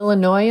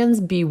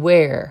Illinoisans,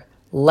 beware.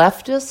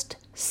 Leftist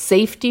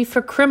Safety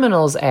for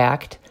Criminals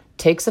Act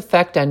takes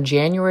effect on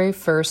January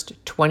 1st,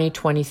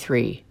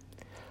 2023.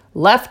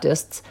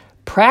 Leftists,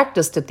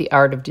 practiced at the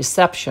art of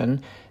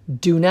deception,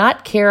 do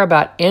not care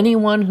about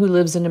anyone who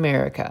lives in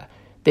America.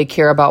 They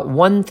care about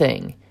one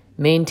thing: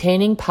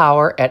 maintaining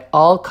power at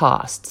all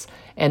costs,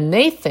 and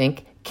they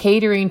think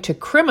catering to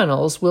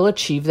criminals will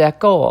achieve that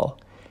goal.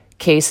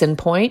 Case in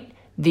point,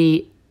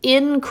 the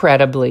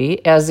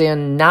incredibly, as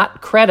in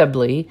not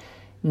credibly,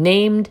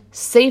 named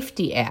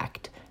SAFETY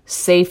Act,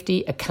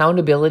 Safety,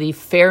 Accountability,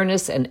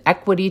 Fairness, and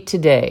Equity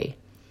Today,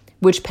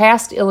 which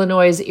passed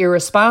Illinois'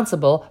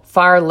 irresponsible,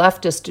 far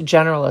leftist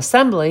General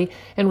Assembly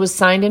and was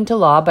signed into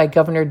law by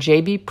Governor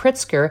J.B.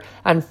 Pritzker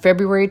on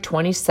February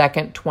 22,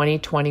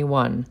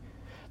 2021.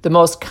 The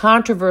most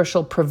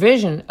controversial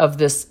provision of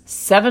this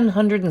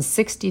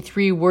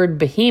 763-word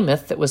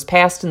behemoth that was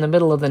passed in the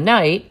middle of the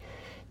night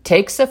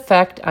takes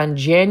effect on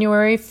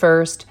January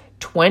 1st,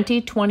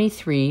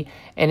 2023,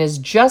 and is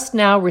just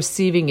now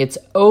receiving its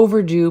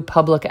overdue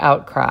public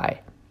outcry.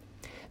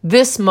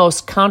 This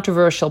most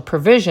controversial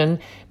provision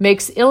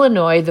makes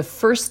Illinois the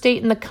first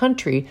state in the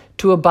country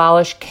to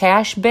abolish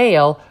cash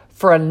bail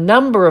for a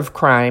number of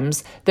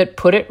crimes that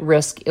put at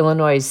risk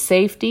Illinois'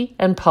 safety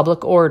and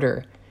public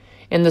order.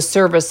 In the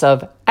service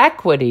of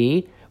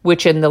equity,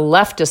 which in the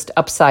leftist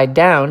upside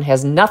down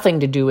has nothing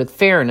to do with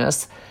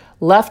fairness,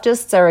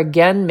 leftists are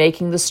again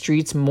making the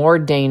streets more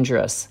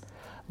dangerous.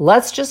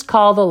 Let's just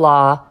call the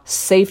law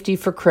Safety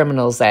for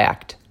Criminals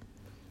Act.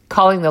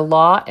 Calling the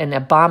law an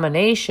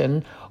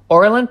abomination,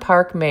 Orland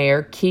Park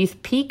Mayor Keith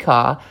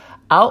Pecaw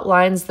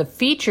outlines the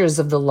features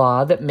of the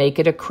law that make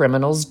it a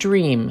criminal's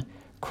dream.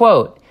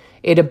 Quote,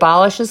 "It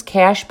abolishes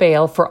cash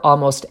bail for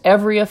almost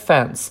every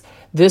offense.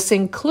 This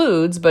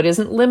includes, but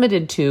isn't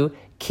limited to,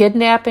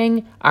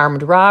 kidnapping,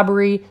 armed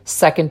robbery,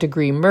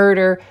 second-degree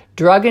murder,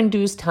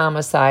 drug-induced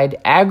homicide,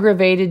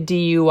 aggravated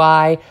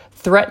DUI,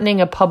 threatening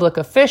a public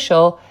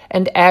official,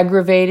 and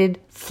aggravated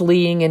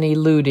fleeing and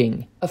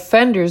eluding.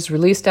 Offenders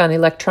released on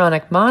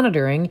electronic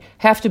monitoring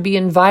have to be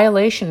in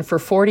violation for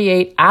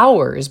 48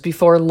 hours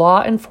before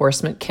law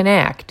enforcement can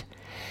act.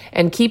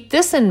 And keep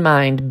this in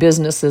mind,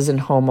 businesses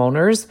and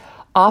homeowners,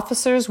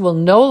 officers will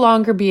no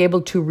longer be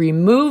able to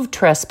remove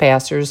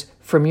trespassers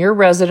from your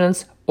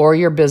residence or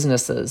your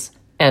businesses."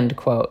 End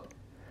quote.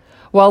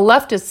 While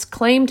leftists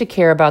claim to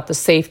care about the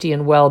safety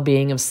and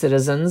well-being of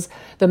citizens,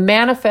 the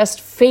manifest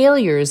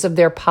failures of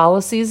their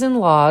policies and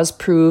laws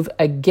prove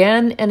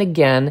again and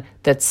again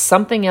that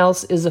something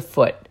else is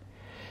afoot.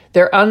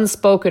 Their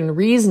unspoken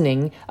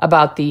reasoning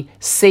about the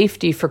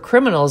Safety for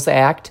Criminals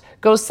Act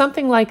goes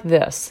something like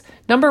this.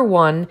 Number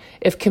one,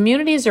 if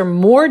communities are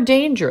more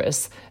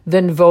dangerous,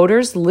 then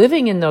voters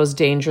living in those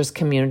dangerous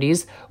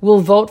communities will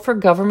vote for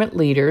government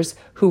leaders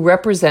who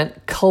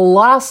represent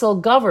colossal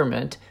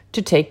government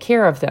to take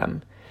care of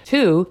them.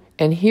 Two,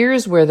 and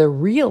here's where the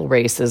real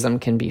racism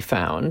can be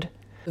found,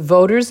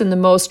 voters in the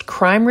most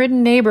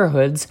crime-ridden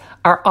neighborhoods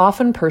are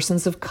often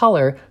persons of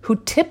color who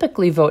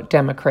typically vote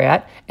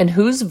Democrat and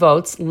whose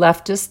votes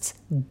leftists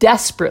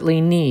desperately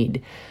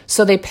need.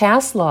 So they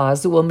pass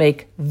laws that will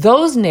make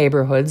those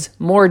neighborhoods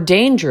more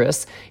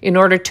dangerous in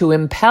order to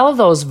impel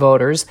those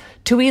voters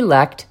to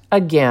elect,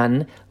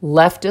 again,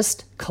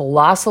 leftist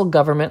colossal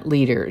government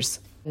leaders.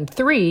 And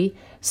three,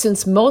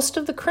 since most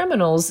of the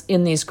criminals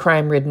in these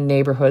crime-ridden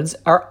neighborhoods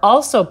are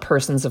also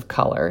persons of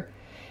color,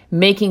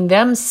 making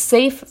them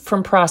safe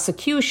from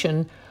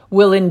prosecution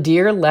will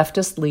endear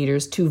leftist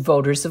leaders to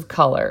voters of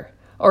color,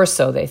 or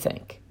so they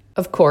think.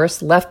 Of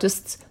course,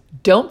 leftists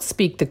don't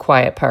speak the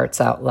quiet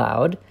parts out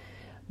loud.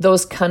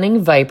 Those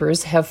cunning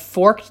vipers have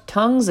forked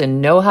tongues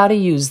and know how to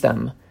use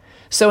them.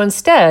 So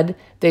instead,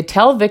 they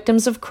tell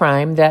victims of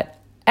crime that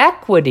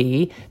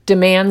equity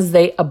demands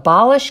they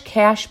abolish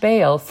cash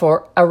bail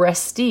for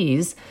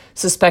arrestees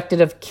suspected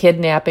of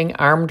kidnapping,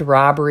 armed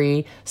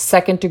robbery,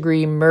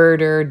 second-degree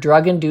murder,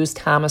 drug-induced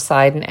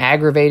homicide, and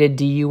aggravated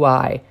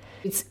DUI.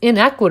 It's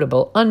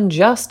inequitable,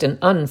 unjust, and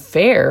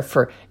unfair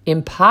for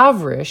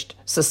impoverished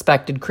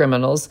suspected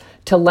criminals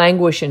to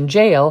languish in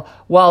jail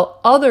while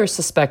other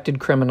suspected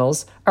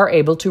criminals are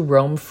able to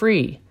roam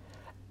free.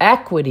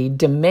 Equity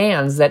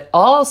demands that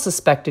all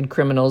suspected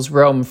criminals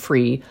roam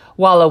free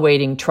while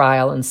awaiting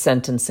trial and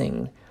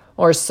sentencing,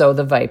 or so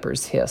the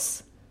vipers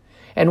hiss.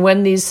 And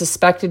when these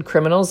suspected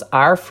criminals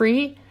are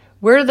free,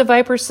 where do the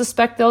vipers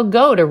suspect they'll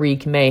go to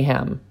wreak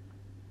mayhem?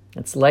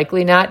 It's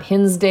likely not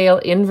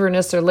Hinsdale,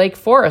 Inverness, or Lake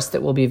Forest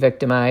that will be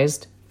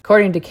victimized.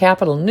 According to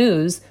Capital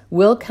News,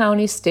 Will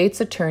County State's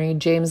Attorney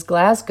James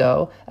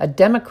Glasgow, a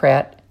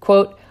Democrat,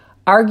 quote,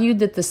 argued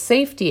that the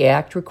Safety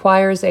Act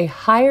requires a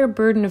higher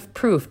burden of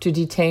proof to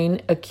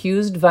detain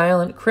accused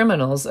violent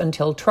criminals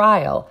until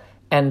trial,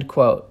 end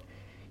quote.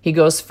 He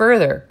goes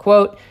further,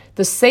 quote,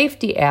 the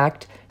Safety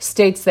Act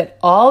states that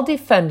all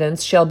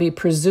defendants shall be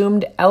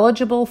presumed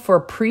eligible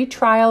for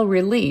pretrial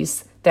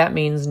release, that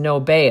means no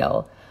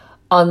bail,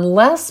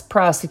 unless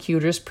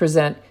prosecutors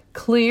present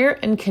clear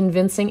and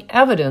convincing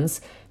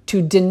evidence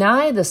to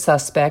deny the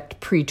suspect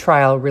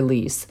pretrial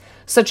release,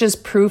 such as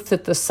proof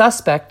that the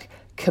suspect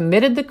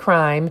committed the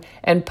crime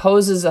and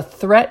poses a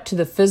threat to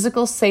the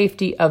physical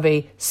safety of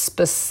a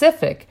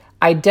specific,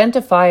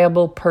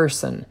 identifiable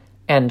person,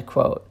 end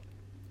quote.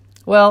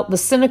 Well, the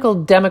cynical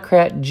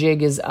Democrat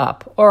jig is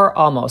up, or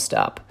almost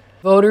up.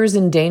 Voters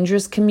in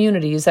dangerous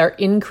communities are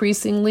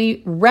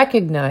increasingly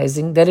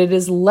recognizing that it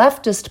is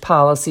leftist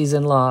policies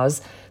and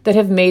laws that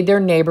have made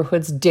their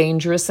neighborhoods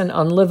dangerous and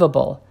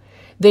unlivable.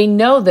 They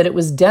know that it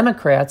was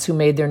Democrats who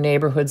made their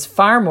neighborhoods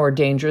far more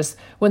dangerous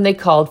when they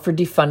called for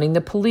defunding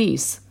the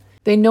police.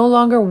 They no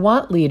longer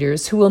want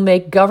leaders who will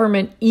make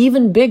government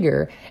even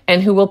bigger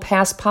and who will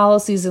pass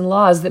policies and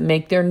laws that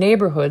make their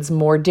neighborhoods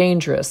more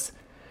dangerous.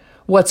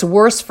 What's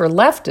worse for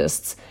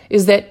leftists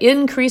is that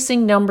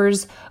increasing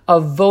numbers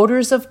of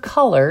voters of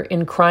color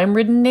in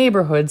crime-ridden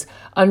neighborhoods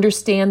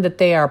understand that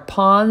they are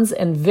pawns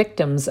and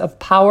victims of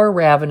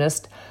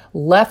power-ravenous,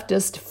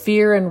 leftist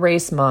fear and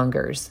race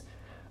mongers.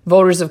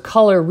 Voters of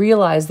color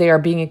realize they are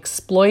being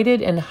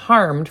exploited and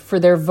harmed for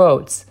their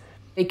votes.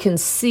 They can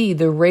see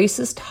the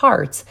racist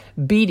hearts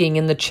beating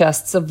in the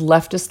chests of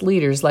leftist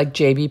leaders like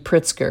J.B.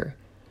 Pritzker.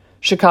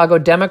 Chicago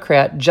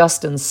Democrat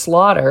Justin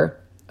Slaughter,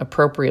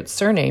 appropriate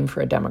surname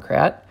for a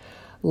Democrat,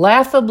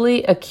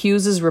 laughably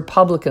accuses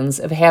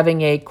Republicans of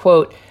having a,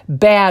 quote,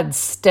 bad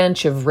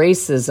stench of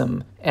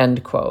racism,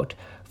 end quote,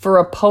 for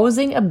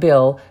opposing a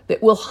bill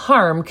that will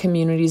harm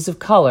communities of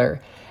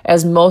color,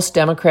 as most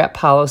Democrat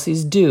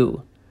policies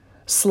do.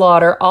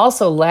 Slaughter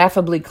also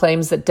laughably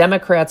claims that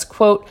Democrats,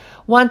 quote,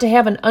 want to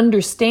have an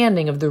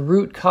understanding of the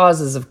root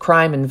causes of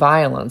crime and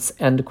violence,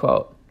 end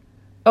quote.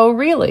 Oh,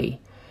 really?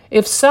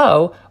 If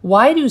so,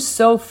 why do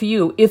so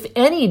few, if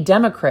any,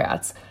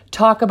 Democrats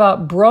talk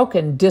about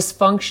broken,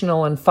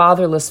 dysfunctional, and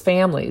fatherless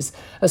families,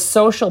 a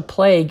social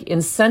plague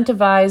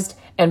incentivized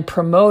and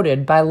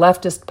promoted by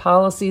leftist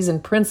policies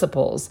and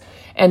principles,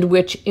 and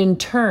which in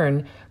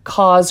turn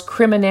cause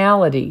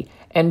criminality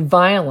and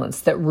violence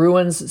that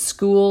ruins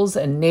schools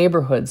and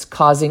neighborhoods,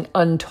 causing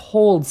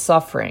untold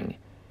suffering?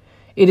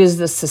 It is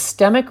the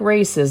systemic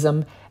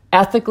racism,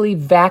 ethically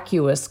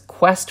vacuous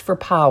quest for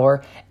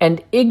power,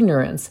 and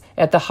ignorance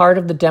at the heart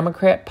of the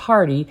Democrat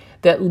Party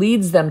that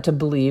leads them to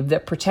believe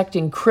that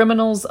protecting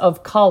criminals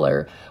of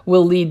color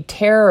will lead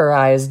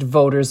terrorized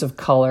voters of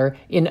color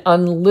in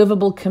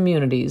unlivable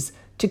communities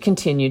to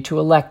continue to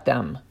elect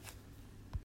them.